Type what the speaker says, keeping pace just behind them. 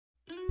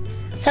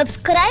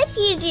Subscribe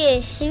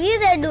कीजिए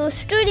Shivi's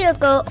EDUStudio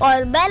को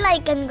और बेल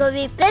आइकन को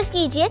भी प्रेस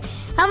कीजिए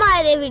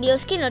हमारे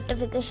वीडियोस की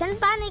नोटिफिकेशन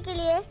पाने के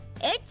लिए।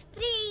 It's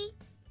free.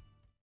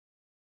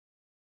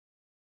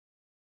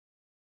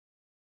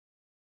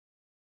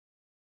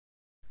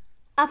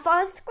 A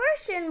first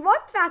question: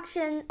 what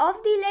fraction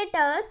of the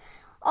letters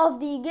of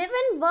the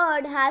given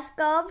word has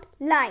curved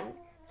line?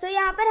 So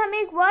यहाँ पर हमें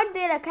एक वर्ड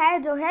दे रखा है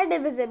जो है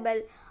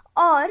डिविजिबल,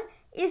 और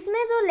इसमें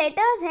जो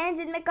लेटर्स हैं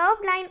जिनमें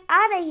कर्व लाइन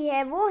आ रही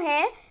है वो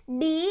है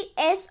डी,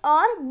 एस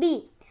और बी।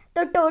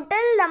 तो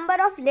टोटल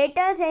नंबर ऑफ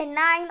लेटर्स है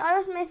 9 और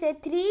उसमें से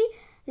 3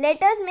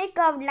 लेटर्स में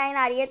कर्व लाइन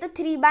आ रही है, तो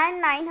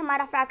 3/9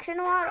 हमारा फ्रैक्शन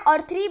हुआ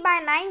और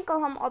 3/9 को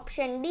हम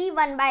ऑप्शन डी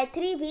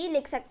 1/3 भी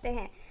लिख सकते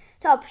हैं।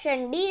 So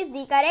option D is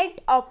the correct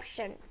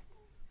option.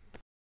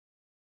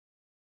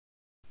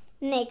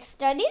 Next,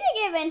 study the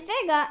given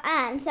figure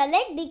and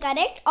select the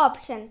correct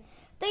option.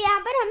 तो यहाँ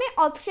पर हमें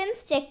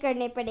ऑप्शंस चेक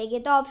करने पड़ेंगे।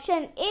 तो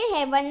ऑप्शन ए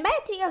है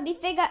 1/3 of the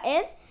figure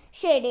is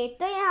shaded.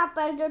 तो यहाँ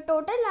पर जो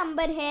टोटल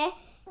नंबर है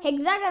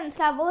हेक्सागन्स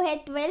का वो है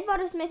 12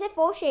 और उसमें से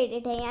 4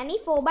 शेडेड है, यानी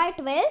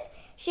 4/12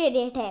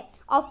 शेडेड है,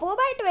 और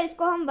 4/12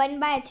 को हम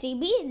 1/3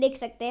 भी लिख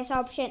सकते हैं। सो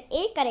ऑप्शन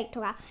ए करेक्ट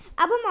होगा।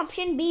 अब हम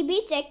ऑप्शन बी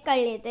भी चेक कर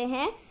लेते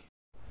हैं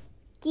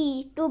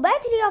कि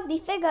 2/3 of the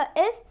figure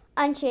is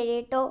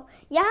unshielded. तो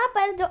यहाँ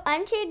पर जो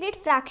अनशेडेड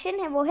फ्रैक्शन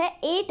है वो है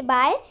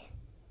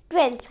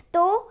 8/12।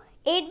 तो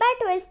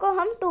 8/12 को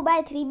हम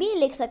 2/3 भी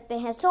लिख सकते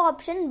हैं। सो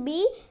ऑप्शन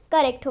बी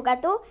करेक्ट होगा।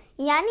 तो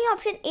यानी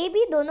ऑप्शन ए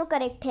बी दोनों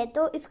करेक्ट है,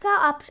 तो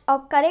इसका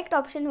करेक्ट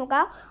ऑप्शन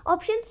होगा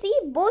option C,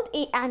 both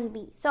A and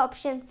B. So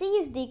option C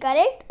is the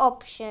correct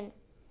option.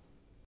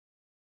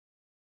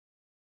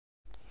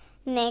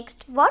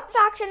 Next, what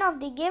fraction of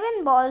the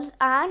given balls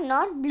are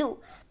not blue?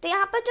 तो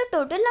यहाँ पर जो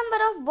टोटल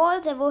नंबर ऑफ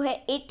बॉल्स है वो है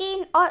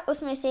 18 और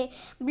उसमें से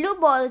ब्लू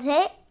बॉल्स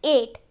है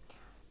 8।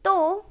 तो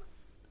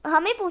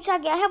हमें पूछा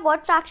गया है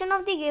what fraction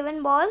of the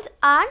given balls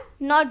are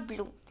not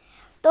blue.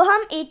 तो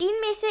हम 18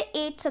 में से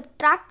 8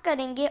 सब्ट्रैक्ट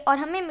करेंगे और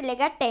हमें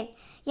मिलेगा 10,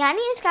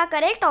 यानी इसका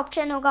करेक्ट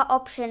ऑप्शन होगा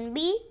option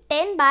B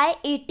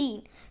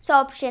 10/18। So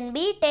option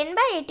B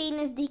 10/18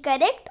 is the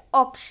correct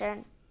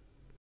option.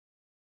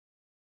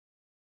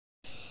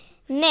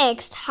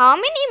 Next, how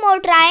many more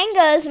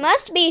triangles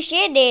must be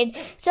shaded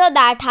so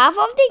that half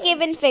of the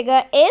given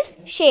figure is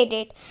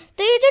shaded?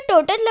 तो ये जो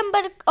टोटल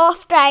नंबर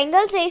ऑफ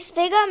ट्राइंगल्स है इस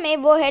figure में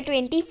वो है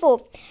 24।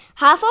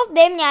 Half of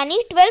them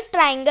यानी 12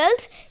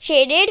 triangles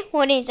shaded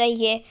होने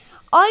चाहिए,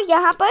 और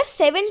यहाँ पर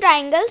 7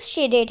 ट्राइंगल्स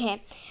शेडेड हैं।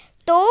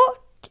 तो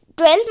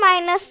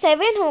 12 -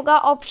 7 होगा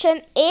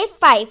ऑप्शन ए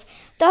 5।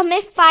 तो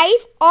हमें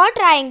 5 और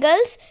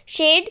ट्राइंगल्स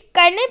शेड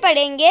करने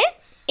पड़ेंगे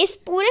इस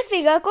पूरे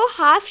फिगर को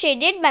हाफ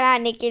शेडेड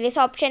बनाने के लिए।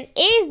 So option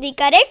A is the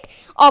correct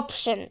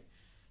option.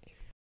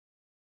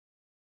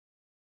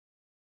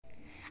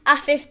 A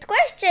fifth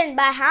question: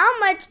 by how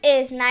much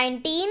is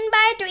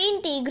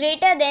 19/20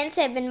 greater than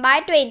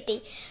 7/20?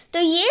 तो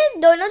ये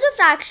दोनों जो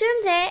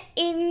फ्रैक्शंस है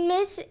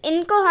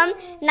इनको हम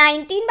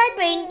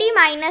 19/20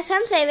 माइनस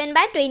हम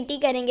 7/20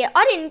 करेंगे,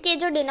 और इनके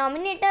जो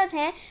डिनोमिनेटर्स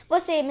हैं वो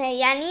सेम है,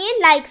 यानी ये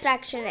लाइक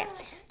फ्रैक्शन है।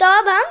 तो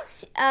अब हम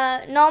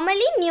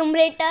नॉर्मली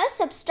न्यूमरेटर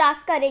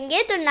सब्सट्रैक्ट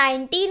करेंगे, तो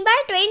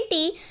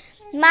 19/20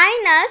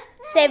 minus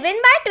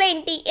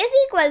 7/20 is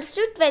equals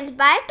to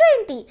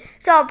 12/20।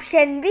 So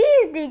option B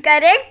is the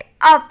correct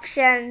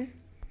option.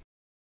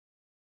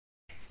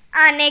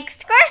 Our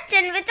next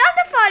question: which of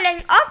the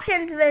following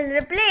options will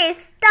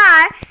replace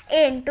star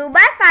in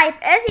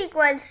 2/5 is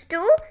equals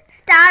to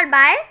star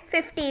by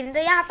 15? तो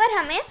यहाँ पर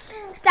हमें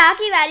star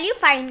की value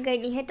find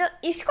करनी है। तो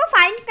इसको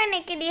find करने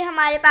के लिए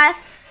हमारे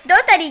पास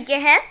 2 तरीके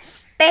हैं।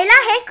 पहला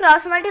है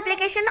क्रॉस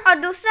मल्टीप्लिकेशन और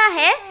दूसरा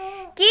है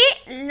कि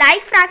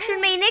लाइक फ्रैक्शन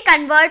में इन्हें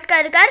कन्वर्ट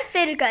कर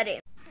फिर करें।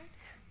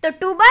 तो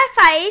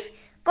 2/5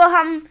 को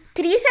हम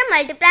 3 से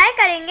मल्टीप्लाई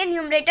करेंगे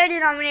न्यूमरेटर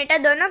डिनोमिनेटर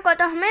दोनों को,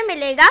 तो हमें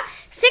मिलेगा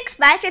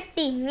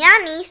 6/15,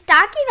 यानी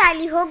स्टार की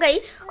वैल्यू हो गई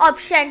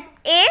option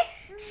A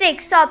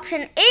 6।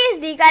 Option A is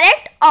the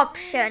correct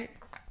option.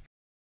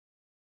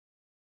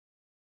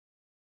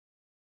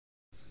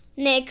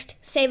 Next,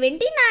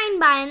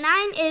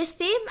 79/9 is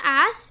same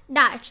as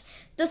dash.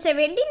 तो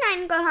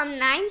 79 को हम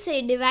 9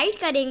 से डिवाइड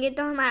करेंगे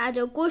तो हमारा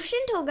जो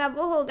क्वोशिएंट होगा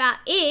वो होगा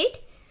 8,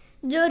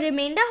 जो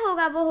रिमाइंडर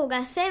होगा वो होगा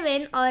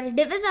 7 और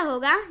डिविजर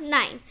होगा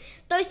 9।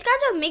 तो इसका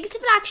जो मिक्स्ड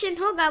फ्रैक्शन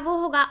होगा वो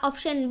होगा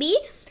option B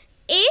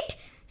 8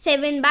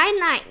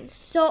 7/9।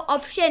 So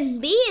option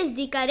B is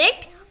the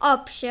correct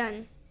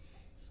option.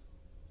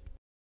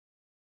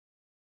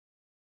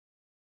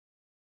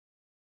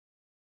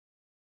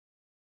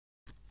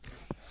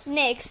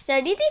 Next,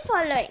 study the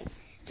following.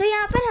 सो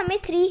यहाँ पर हमें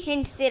 3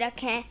 हिंट्स दे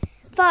रखे हैं।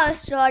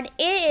 First, rod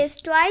A is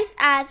twice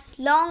as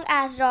long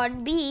as rod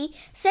B.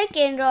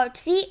 Second, rod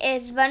C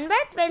is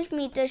 1/12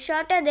 meters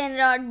shorter than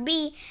rod B.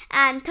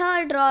 And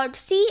third, rod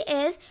C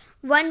is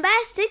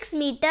 1/6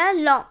 meter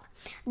long.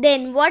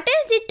 Then, what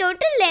is the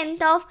total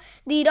length of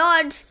the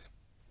rods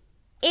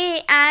A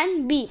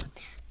and B?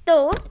 तो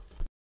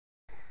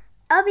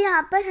अब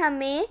यहाँ पर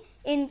हमें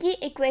इनकी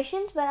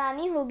equations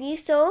बनानी होगी।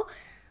 So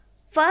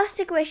first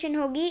equation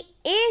होगी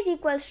a is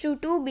equals to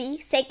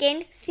 2b,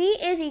 second c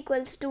is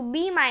equals to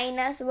b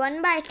minus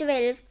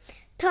 1/12,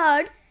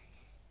 third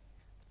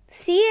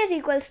c is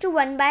equals to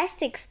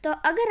 1/6। तो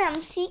अगर हम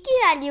c की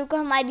वैल्यू को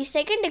हमारी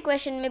सेकेंड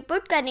इक्वेशन में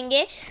पुट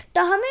करेंगे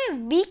तो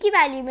हमें b की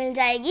वैल्यू मिल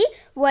जाएगी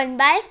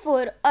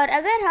 1/4, और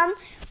अगर हम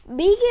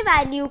b की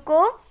वैल्यू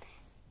को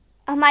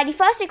हमारी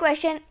first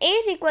equation a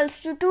is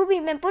equals to 2b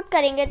में पुट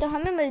करेंगे तो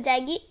हमें मिल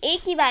जाएगी a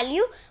की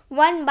वैल्यू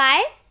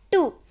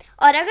 1/2,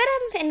 और अगर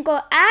हम इनको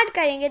ऐड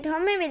करेंगे तो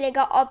हमें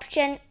मिलेगा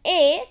option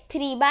a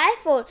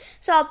 3/4।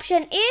 So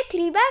option a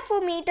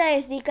 3/4 metre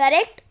is the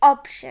correct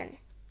option.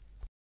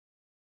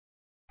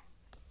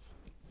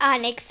 Our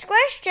next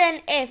question,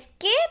 if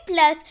k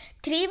plus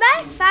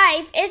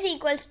 3/5 is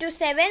equals to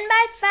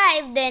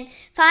 7/5, then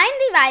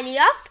find the value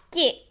of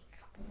k।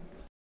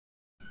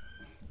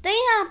 तो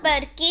यहाँ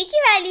पर k की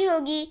वैल्यू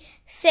होगी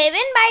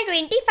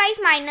 7/25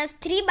 माइनस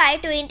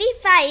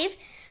 3/25।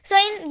 सो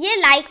ये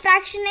लाइक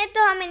फ्रैक्शन है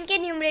तो हम इनके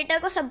न्यूमरेटर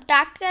को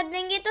सब्ट्रैक्ट कर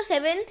देंगे, तो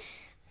 7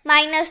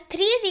 माइनस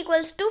 3 इज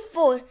इक्वल्स टू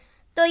 4।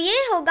 तो ये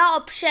होगा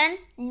ऑप्शन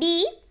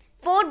डी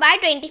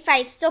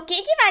 4/25। सो k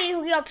की वैल्यू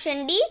होगी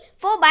option D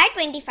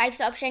 4/25।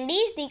 So option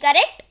D is the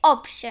correct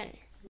option.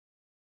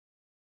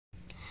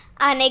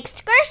 Our next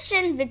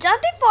question, which of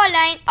the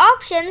following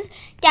options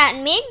can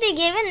make the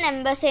given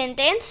number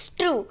sentence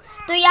true?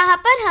 तो यहाँ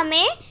पर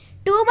हमें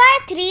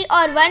 2/3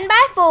 और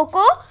 1/4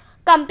 को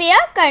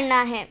कंपेयर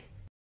करना है।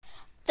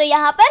 तो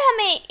यहाँ पर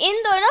हमें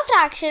इन दोनों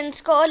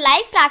फ्रैक्शंस को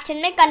लाइक फ्रैक्शन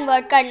में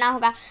कन्वर्ट करना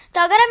होगा।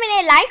 तो अगर हम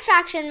इन्हें लाइक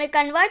फ्रैक्शन में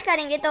कन्वर्ट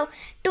करेंगे तो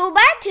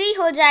 2/3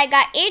 हो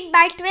जाएगा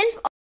 8/12,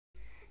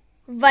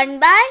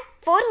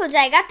 1/4 हो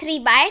जाएगा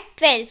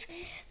 3/12।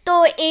 तो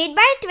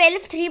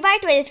 8/12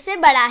 3/12 से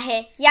बड़ा है,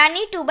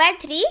 यानी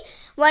 2/3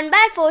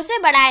 1/4 से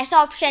बड़ा है। So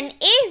option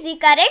A is the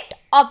correct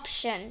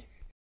option.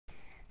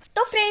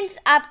 तो फ्रेंड्स,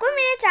 आपको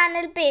मेरे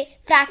चैनल पे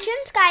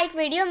फ्रैक्शंस का एक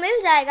वीडियो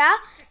मिल जाएगा,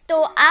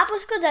 तो आप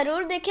उसको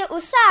ज़रूर देखें,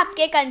 उससे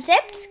आपके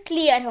कंसेप्ट्स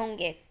क्लियर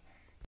होंगे।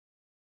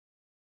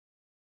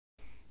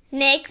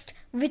 Next,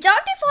 which of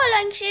the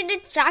following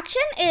shaded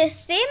fraction is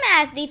same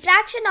as the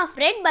fraction of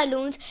red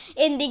balloons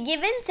in the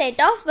given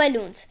set of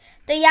balloons?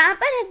 तो यहाँ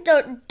पर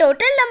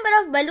टोटल नंबर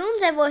ऑफ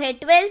बलून्स है वो है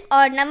 12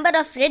 और नंबर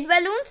ऑफ रेड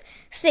बलून्स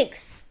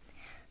 6।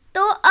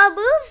 तो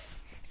अब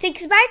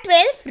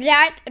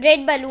 6/12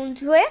 रेड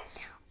बलून्स हुए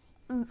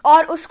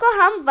और उसको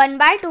हम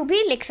 1/2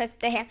 भी लिख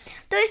सकते हैं।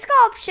 तो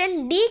इसका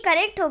ऑप्शन डी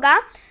करेक्ट होगा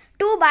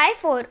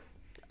 2/4,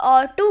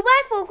 और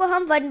 2/4 को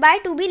हम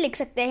 1/2 भी लिख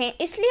सकते हैं,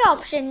 इसलिए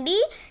ऑप्शन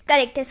डी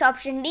करेक्ट है। So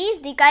option D is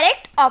the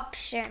correct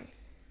option.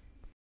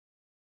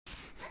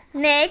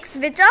 Next,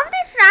 which of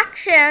the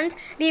fractions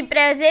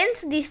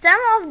represents the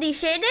some of the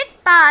shaded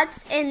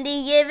parts in the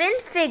given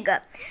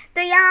figure?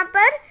 तो यहाँ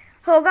पर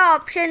होगा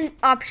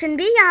ऑप्शन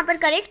बी यहाँ पर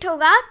करेक्ट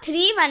होगा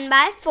 3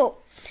 1/4।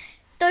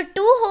 तो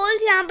 2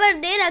 होल्स यहाँ पर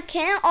दे रखे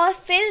हैं और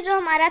फिर जो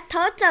हमारा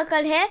थर्ड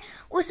सर्कल है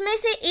उसमें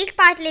से एक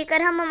पार्ट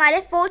लेकर हम हमारे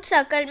फोर्थ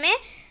सर्कल में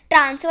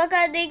ट्रांसफ़र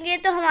कर देंगे,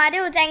 तो हमारे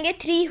हो जाएंगे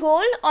 3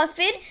 होल, और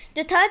फिर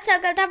जो थर्ड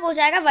सर्कल था वो हो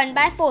जाएगा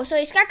 1/4। सो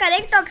इसका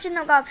करेक्ट ऑप्शन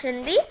होगा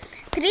option B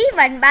 3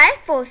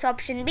 1/4। So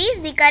option B is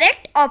the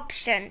correct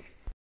option.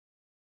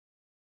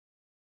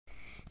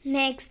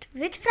 Next,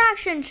 which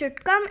fraction should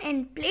come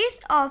in place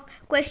of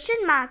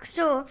question mark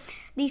so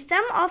the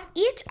some of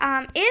each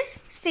arm is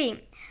same?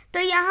 तो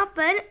यहाँ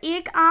पर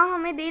एक आर्म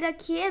हमें दे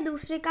रखी है,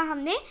 दूसरे का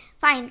हमने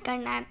फाइंड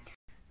करना है।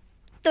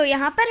 तो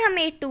यहाँ पर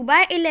हमें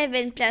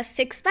 2/11 प्लस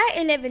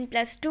 6/11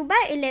 प्लस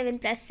 2/11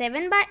 प्लस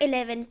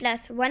 7/11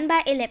 प्लस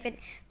 1/11,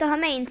 तो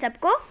हमें इन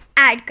सबको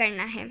ऐड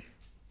करना है,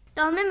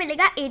 तो हमें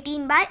मिलेगा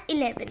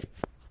 18/11।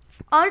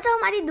 और जो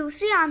हमारी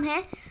दूसरी आर्म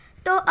है,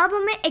 तो अब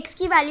हमें x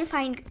की वैल्यू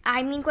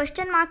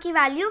क्वेश्चन मार्क की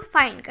वैल्यू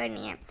फाइंड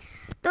करनी है।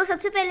 तो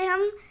सबसे पहले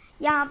हम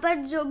यहाँ पर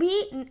जो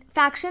भी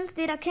फ्रैक्शंस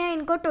दे रखे हैं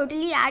इनको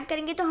टोटली ऐड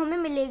करेंगे तो हमें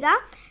मिलेगा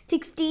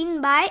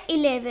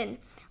 16/11,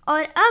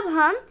 और अब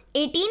हम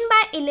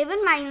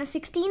 18/11 माइनस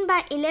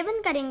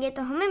 16/11 करेंगे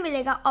तो हमें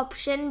मिलेगा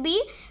option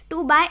B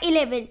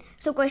 2/11।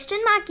 So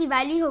question mark की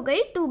वैल्यू हो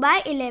गई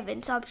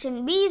 2/11। So option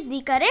B is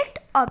the correct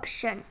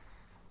option.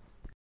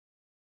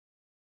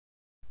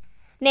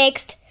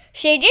 Next,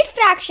 shaded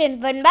fraction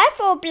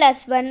 1/4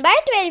 plus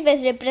 1/12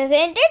 is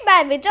represented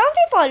by which of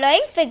the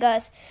following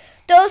figures?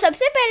 तो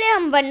सबसे पहले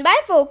हम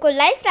 1/4 को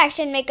लाइक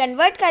फ्रैक्शन में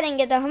कन्वर्ट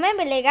करेंगे तो हमें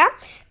मिलेगा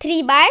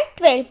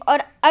 3/12,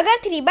 और अगर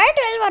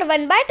 3/12 और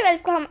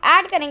 1/12 को हम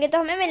ऐड करेंगे तो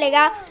हमें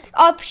मिलेगा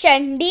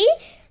ऑप्शन डी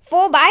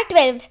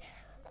 4/12।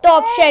 तो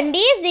option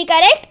D is the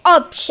correct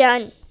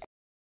option.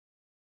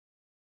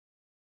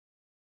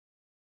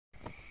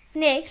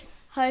 Next,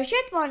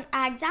 Harshit won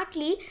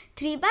exactly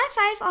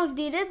 3/5 of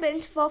the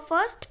ribbons for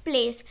first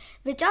place.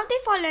 Which of the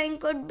following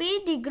could be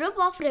the group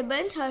of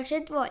ribbons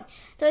Harshit won?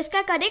 तो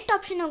इसका correct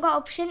option होगा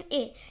option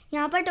A.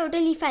 यहाँ पर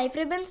totally 5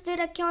 ribbons दे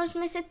रखे हैं और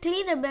उसमें से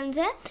 3 रिबन्स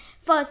हैं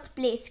फर्स्ट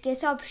प्लेस के।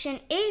 So option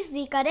A is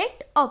the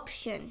correct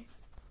option.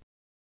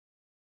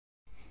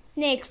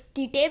 Next,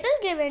 the table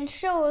given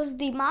shows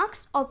the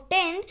marks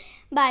obtained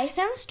by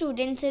some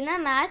students in a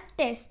math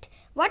test.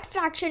 What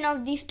fraction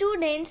of the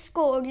students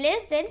scored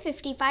less than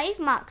 55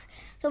 marks?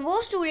 तो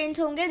वो students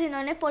होंगे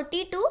जिन्होंने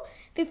 40 to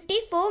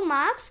 54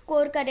 marks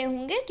score करे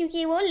होंगे,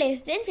 क्योंकि वो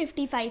less than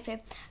 55 है,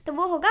 तो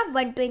वो होगा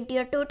 120।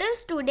 और टोटल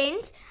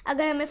स्टूडेंट्स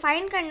अगर हमें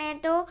फाइंड करने हैं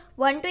तो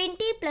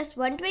 120 +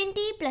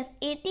 120 +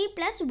 80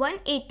 +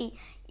 180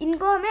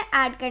 इनको हमें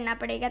ऐड करना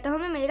पड़ेगा, तो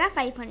हमें मिलेगा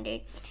 500।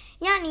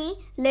 यानी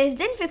लेस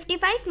देन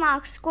 55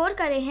 मार्क्स स्कोर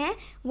करे हैं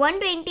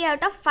 120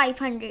 आउट ऑफ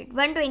 500,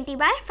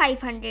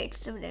 120/500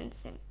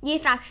 स्टूडेंट्स से। ये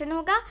फ्रैक्शन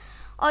होगा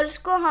और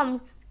उसको हम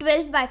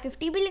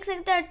 12/50 भी लिख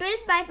सकते हैं और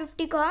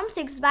 12/50 को हम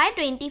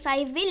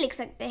 6/25 भी लिख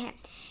सकते हैं।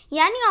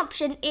 यानी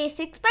option A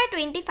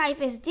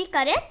 6/25 is the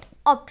correct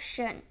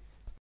option.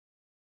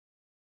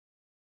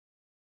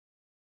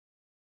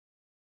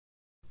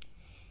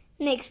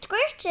 Next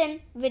question,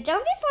 which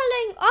of the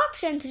following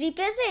options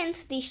represents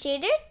the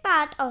shaded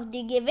part of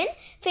the given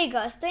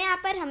figures? तो यहाँ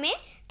पर हमें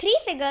 3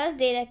 figures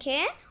दे रखे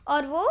हैं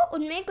और वो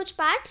उनमें कुछ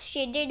parts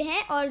shaded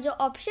हैं और जो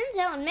options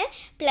हैं उनमें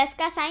प्लस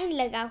का साइन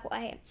लगा हुआ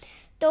है।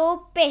 तो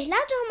पहला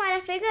जो हमारा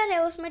फिगर है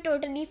उसमें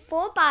टोटली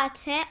 4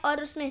 पार्ट्स हैं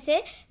और उसमें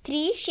से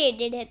 3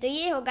 शेडेड है, तो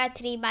ये होगा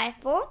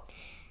 3/4।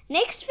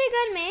 नेक्स्ट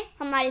फिगर में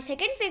हमारे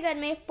सेकंड फिगर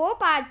में 4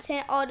 पार्ट्स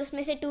हैं और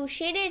उसमें से 2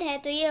 शेडेड है,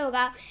 तो ये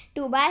होगा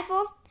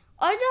 2/4।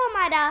 और जो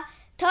हमारा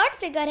थर्ड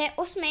फिगर है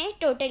उसमें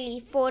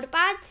टोटली 4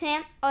 पार्ट्स हैं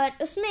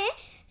और उसमें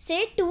से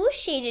 2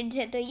 शेडेड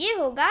है, तो ये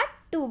होगा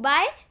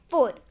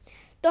 2/4।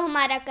 तो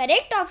हमारा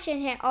करेक्ट ऑप्शन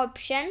है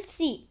option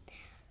C,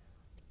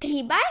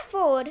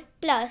 3/4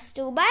 +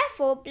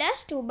 2/4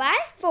 +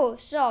 2/4.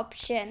 So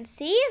option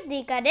C is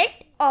the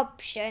correct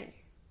option.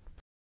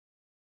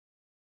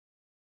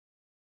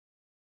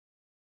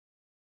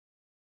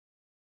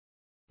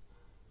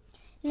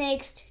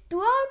 Next, 2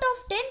 out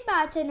of 10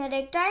 parts in a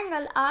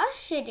rectangle are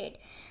shaded.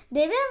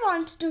 Devya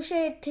wants to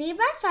shade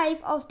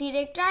 3/5 of the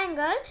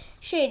rectangle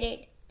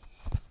shaded.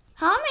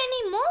 How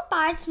many more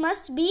parts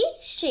must be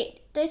shaded?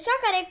 तो इसका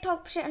correct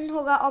option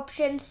होगा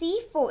option C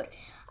 4।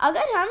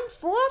 अगर हम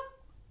 4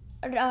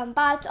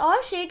 parts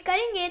और shade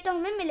करेंगे तो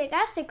हमें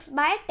मिलेगा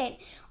 6/10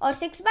 और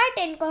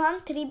 6/10 को हम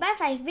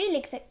 3/5 भी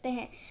लिख सकते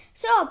हैं।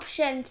 So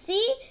option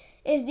C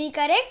is the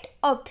correct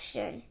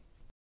option.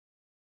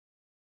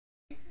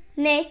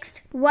 Next,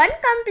 1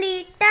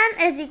 complete turn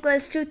is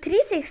equals to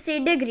 360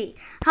 degree.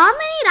 How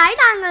many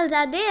right angles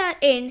are there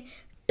in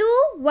 2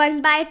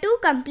 1/2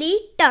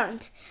 complete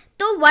turns?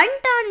 तो 1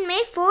 टर्न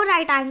में 4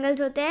 राइट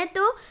एंगल्स होते हैं,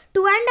 तो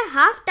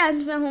 2.5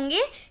 टर्न्स में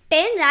होंगे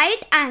 10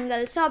 right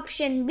angles.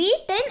 Option B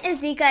 10 is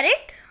the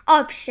correct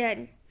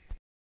option.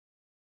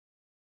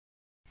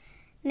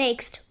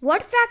 Next,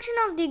 what fraction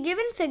of the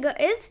given figure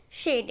is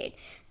shaded?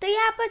 तो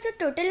यहाँ पर जो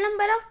टोटल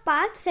नंबर ऑफ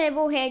पार्ट्स है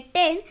वो है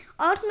 10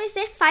 और उसमें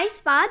से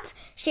 5 पार्ट्स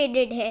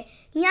शेडेड है,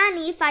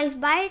 यानी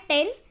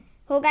 5/10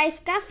 होगा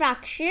इसका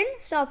fraction.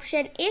 So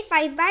option A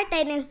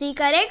 5/10 is the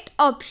correct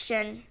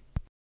option.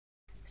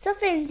 So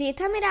friends, ये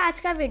था मेरा आज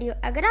का वीडियो।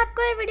 अगर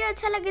आपको ये वीडियो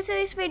अच्छा लगे तो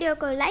इस वीडियो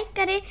को लाइक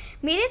करें,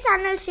 मेरे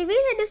चैनल शिवी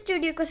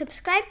EDUStudio को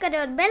सब्सक्राइब करें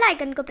और बेल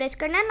आइकन को प्रेस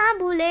करना ना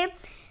भूलें।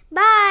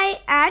 Bye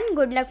and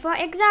good luck for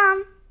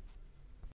exam.